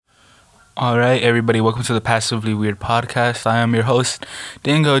All right, everybody, welcome to the Passively Weird podcast. I am your host,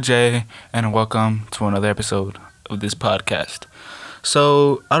 Dingo J, and welcome to another episode of this podcast.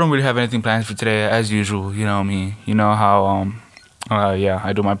 So, I don't really have anything planned for today, as usual. You know me. You know how,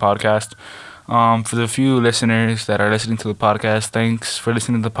 I do my podcast. For the few listeners that are listening to the podcast, thanks for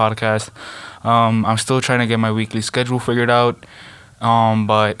listening to the podcast. I'm still trying to get my weekly schedule figured out.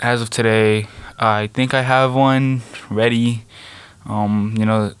 But as of today, I think I have one ready.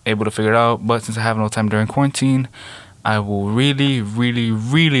 Able to figure it out. But since I have no time during quarantine, I will really, really,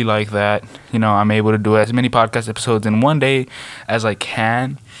 really like that. I'm able to do as many podcast episodes in one day as I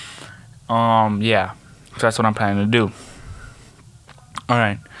can. So that's what I'm planning to do. All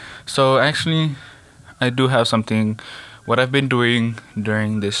right. So actually, I do have something. What I've been doing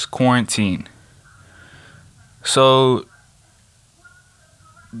during this quarantine. So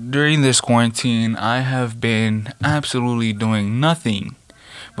during this quarantine, I have been absolutely doing nothing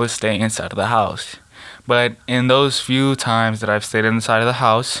but stay inside of the house. But in those few times that I've stayed inside of the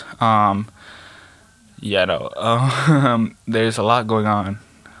house, there's a lot going on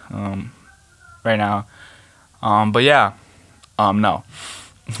right now. No.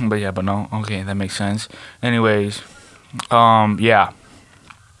 But no. Okay, that makes sense. Anyways, yeah.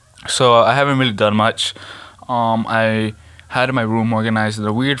 So I haven't really done much. I had my room organized in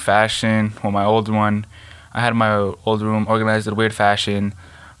a weird fashion. Well, my old one. I had my old room organized in a weird fashion.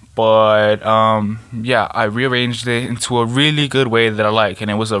 But I rearranged it into a really good way that I like,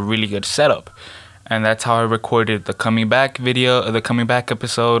 and it was a really good setup. And that's how I recorded the coming back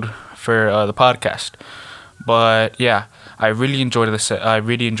episode for the podcast. But yeah, I really enjoyed the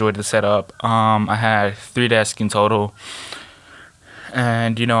setup. I had 3 desks in total,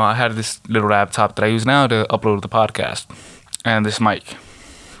 and I had this little laptop that I use now to upload the podcast, and this mic.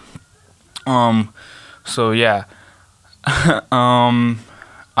 So yeah.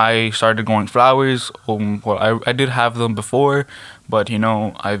 I started growing flowers. I did have them before, but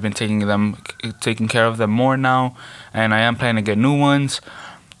I've been taking care of them more now, and I am planning to get new ones.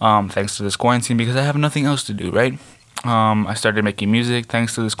 Thanks to this quarantine, because I have nothing else to do, right? I started making music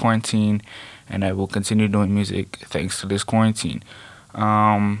thanks to this quarantine, and I will continue doing music thanks to this quarantine.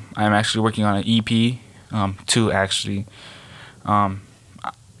 I'm actually working on an EP, 2 actually.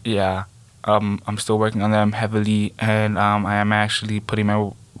 Yeah. I'm still working on them heavily, and I am actually putting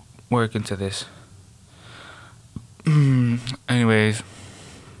my work into this. anyways,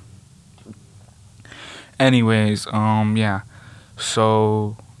 yeah.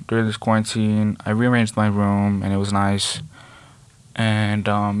 So during this quarantine, I rearranged my room, and it was nice. And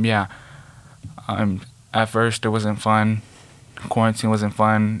at first it wasn't fun. Quarantine wasn't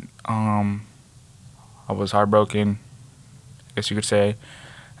fun. I was heartbroken, I guess you could say,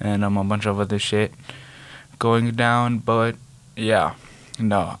 and a bunch of other shit going down. But yeah,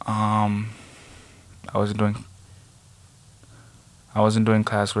 no, I wasn't doing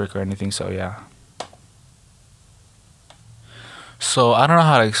classwork or anything. So yeah. So I don't know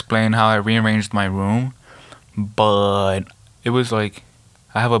how to explain how I rearranged my room, but it was like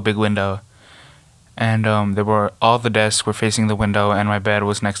I have a big window, and all the desks were facing the window, and my bed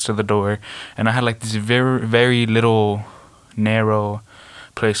was next to the door, and I had like this very, very little narrow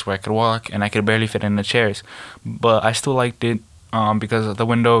place where I could walk, and I could barely fit in the chairs, but I still liked it because of the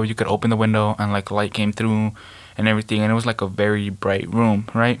window. You could open the window, and like light came through and everything, and it was like a very bright room,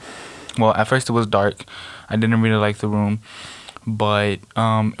 right? Well, at first it was dark. I didn't really like the room, but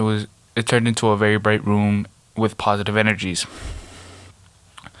it turned into a very bright room with positive energies.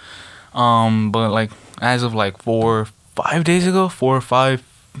 But like as of like 4 or 5 days ago,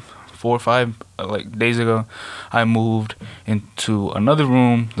 I moved into another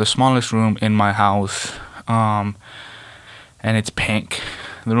room, the smallest room in my house. And it's pink.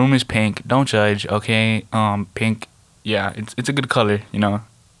 The room is pink. Don't judge, okay? Pink. Yeah, it's a good color, Yeah.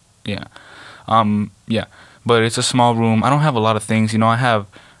 Yeah. But it's a small room. I don't have a lot of things, I have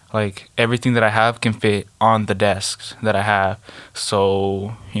like everything that I have can fit on the desks that I have.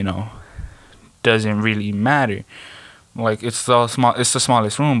 So, doesn't really matter. Like it's the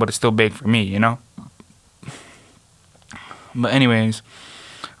smallest room, but it's still big for me, But anyways,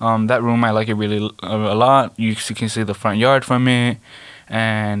 that room I like it really a lot. You can see the front yard from it,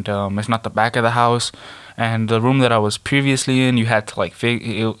 and it's not the back of the house. And the room that I was previously in, you had to like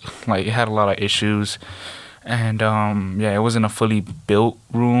it had a lot of issues, and it wasn't a fully built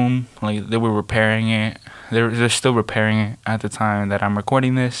room. Like they were repairing it. They're still repairing it at the time that I'm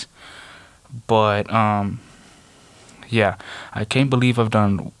recording this, but yeah, I can't believe I've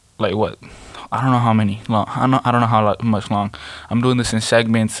done like what, I don't know how many long. I don't know how much long. I'm doing this in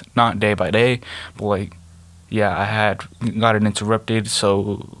segments, not day by day, but like yeah, I had gotten interrupted,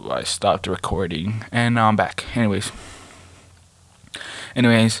 so I stopped recording, and now I'm back. Anyways,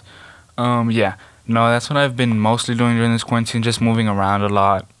 yeah, no, that's what I've been mostly doing during this quarantine, just moving around a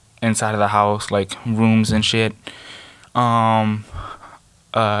lot inside of the house, like rooms and shit. Um,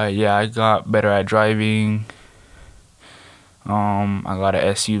 yeah, I got better at driving. I got a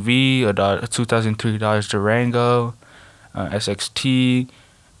SUV, a 2003 Dodge Durango, SXT.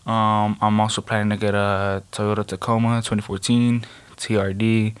 I'm also planning to get a Toyota Tacoma 2014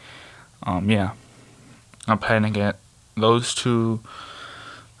 TRD. Yeah, I'm planning to get those two,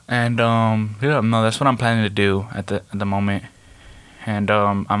 and yeah, no, that's what I'm planning to do at the moment. And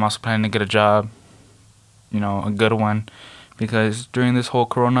I'm also planning to get a job, a good one, because during this whole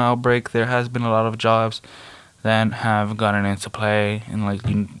Corona outbreak, there has been a lot of jobs that have gotten into play, and like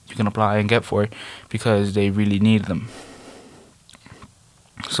you can apply and get for it because they really need them.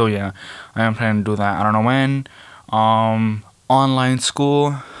 So yeah, I am planning to do that. I don't know when. Online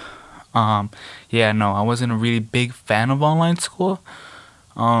school. Yeah, no, I wasn't a really big fan of online school.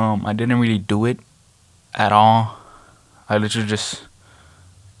 I didn't really do it at all. I literally just,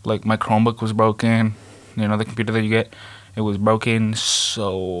 like, my Chromebook was broken. The computer that you get, it was broken,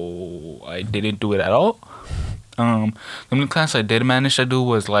 so I didn't do it at all. The only class I did manage to do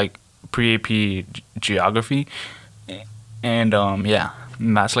was like pre-AP geography, and yeah,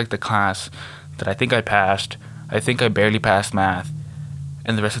 that's like the class that I think I passed. I think I barely passed math,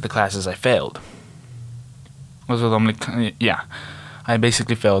 and the rest of the classes I failed. Those were the only, yeah, I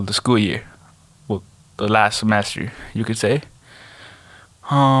basically failed the school year, well, the last semester, you could say.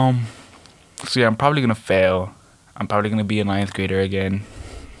 So yeah, I'm probably gonna fail. I'm probably gonna be a ninth grader again,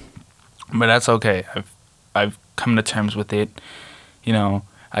 but that's okay. I've come to terms with it.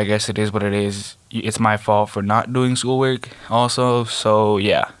 I guess it is what it is. It's my fault for not doing schoolwork also. So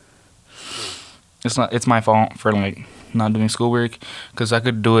yeah, it's my fault for like not doing schoolwork, because I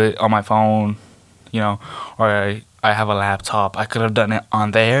could do it on my phone, or I have a laptop. I could have done it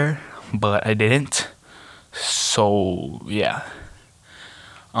on there, but I didn't. So yeah.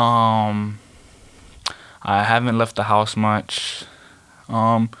 I haven't left the house much.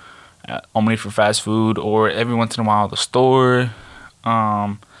 Only for fast food, or every once in a while the store.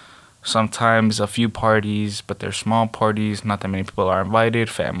 Sometimes a few parties, but they're small parties. Not that many people are invited.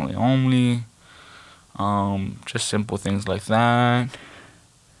 Family only. Just simple things like that.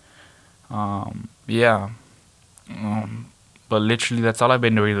 Yeah. But literally, that's all I've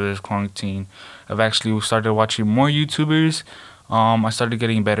been doing this quarantine. I've actually started watching more YouTubers. I started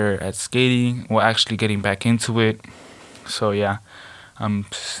getting better at skating. Well, actually getting back into it. So yeah, I'm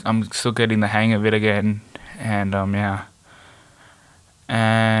still getting the hang of it again. And yeah.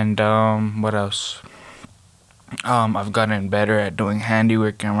 And what else? I've gotten better at doing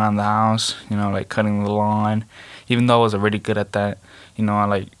handiwork around the house. Like cutting the lawn. Even though I was already good at that, I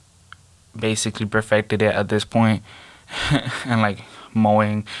like basically perfected it at this point. And like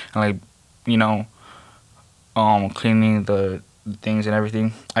mowing and like cleaning the things and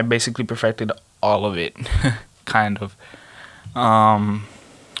everything. I basically perfected all of it. Kind of.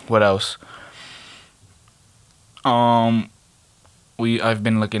 What else? I've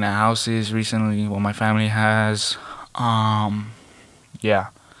been looking at houses recently. Well, my family has. Yeah,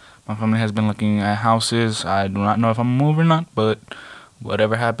 my family has been looking at houses. I do not know if I'm gonna move or not, but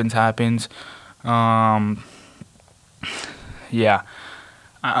whatever happens, happens. Yeah.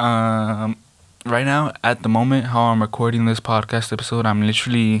 Right now, at the moment, how I'm recording this podcast episode, I'm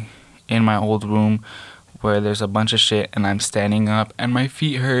literally in my old room where there's a bunch of shit, and I'm standing up, and my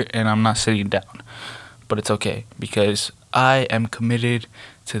feet hurt, and I'm not sitting down. But it's okay, because I am committed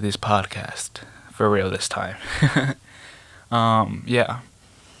to this podcast for real this time. Yeah.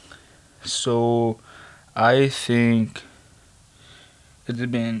 So I think it's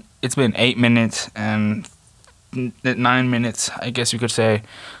been 8 minutes and 9 minutes, I guess you could say.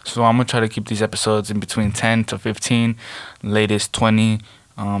 So I'm gonna try to keep these episodes in between 10 to 15, latest 20.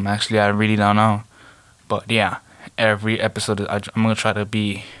 Actually, I really don't know, but yeah, every episode I'm gonna try to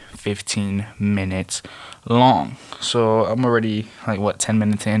be 15 minutes long. So I'm already like 10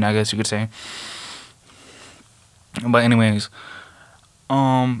 minutes in, I guess you could say. But anyways,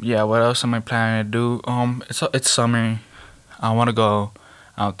 yeah, what else am I planning to do? It's summer. I want to go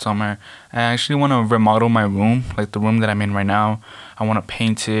out somewhere. I actually want to remodel my room, like the room that I'm in right now. I want to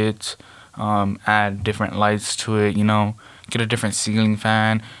paint it, add different lights to it, get a different ceiling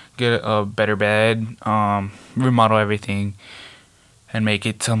fan, get a better bed, remodel everything, and make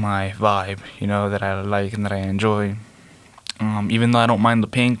it to my vibe, that I like and that I enjoy. Even though I don't mind the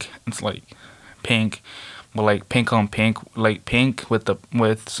pink, it's like pink, but like pink on pink, like pink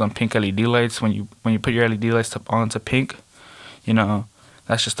with some pink LED lights. When you put your LED lights onto pink, you know,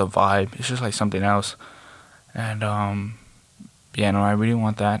 that's just a vibe. It's just like something else. And yeah, no, I really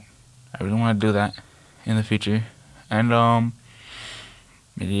want that. I really want to do that in the future. And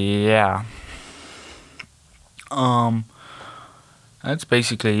yeah. That's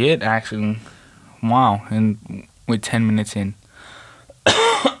basically it, actually. Wow, and we're 10 minutes in.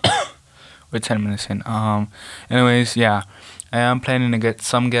 We're 10 minutes in. Anyways, yeah, I am planning to get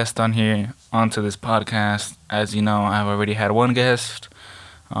some guests on here onto this podcast. As you know, I've already had one guest.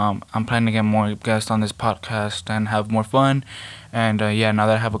 I'm planning to get more guests on this podcast and have more fun. And yeah, now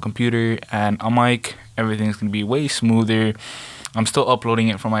that I have a computer and a mic, everything's gonna be way smoother. I'm still uploading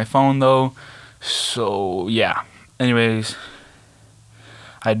it from my phone though, so yeah. Anyways,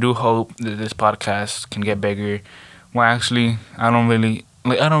 I do hope that this podcast can get bigger. Well, actually, I don't really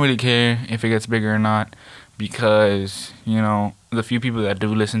care if it gets bigger or not, because the few people that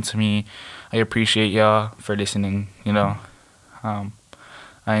do listen to me, I appreciate y'all for listening.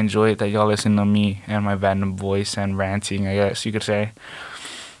 I enjoy it that y'all listen to me and my random voice and ranting, I guess you could say.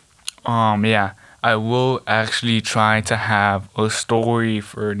 Yeah, I will actually try to have a story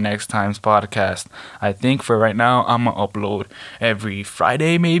for next time's podcast. I think for right now, I'm gonna upload every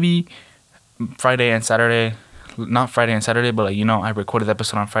Friday, maybe Friday and Saturday. Not Friday and Saturday, but I recorded the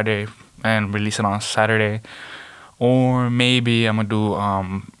episode on Friday and release it on Saturday. Or maybe I'm gonna do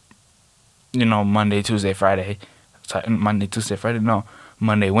Monday, Tuesday, Friday. Monday, Tuesday, Friday. No,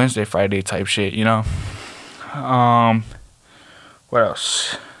 Monday, Wednesday, Friday type shit. What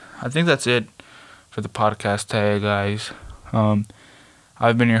else? I think that's it for the podcast today, guys.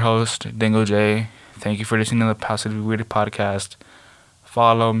 I've been your host, Dingo J. Thank you for listening to the Passively Weird podcast.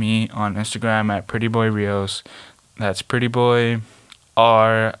 Follow me on Instagram at Pretty Boy Rios. That's Pretty Boy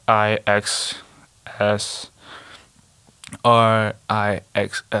RIXS.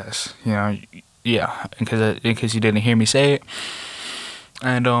 RIXS. Yeah. In case you didn't hear me say it.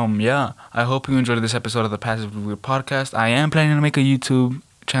 And yeah, I hope you enjoyed this episode of the Passively Weird podcast. I am planning to make a YouTube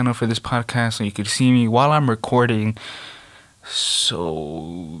channel for this podcast so you can see me while I'm recording.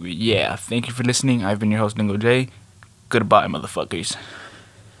 So yeah, thank you for listening. I've been your host, Dingo J. Goodbye, motherfuckers.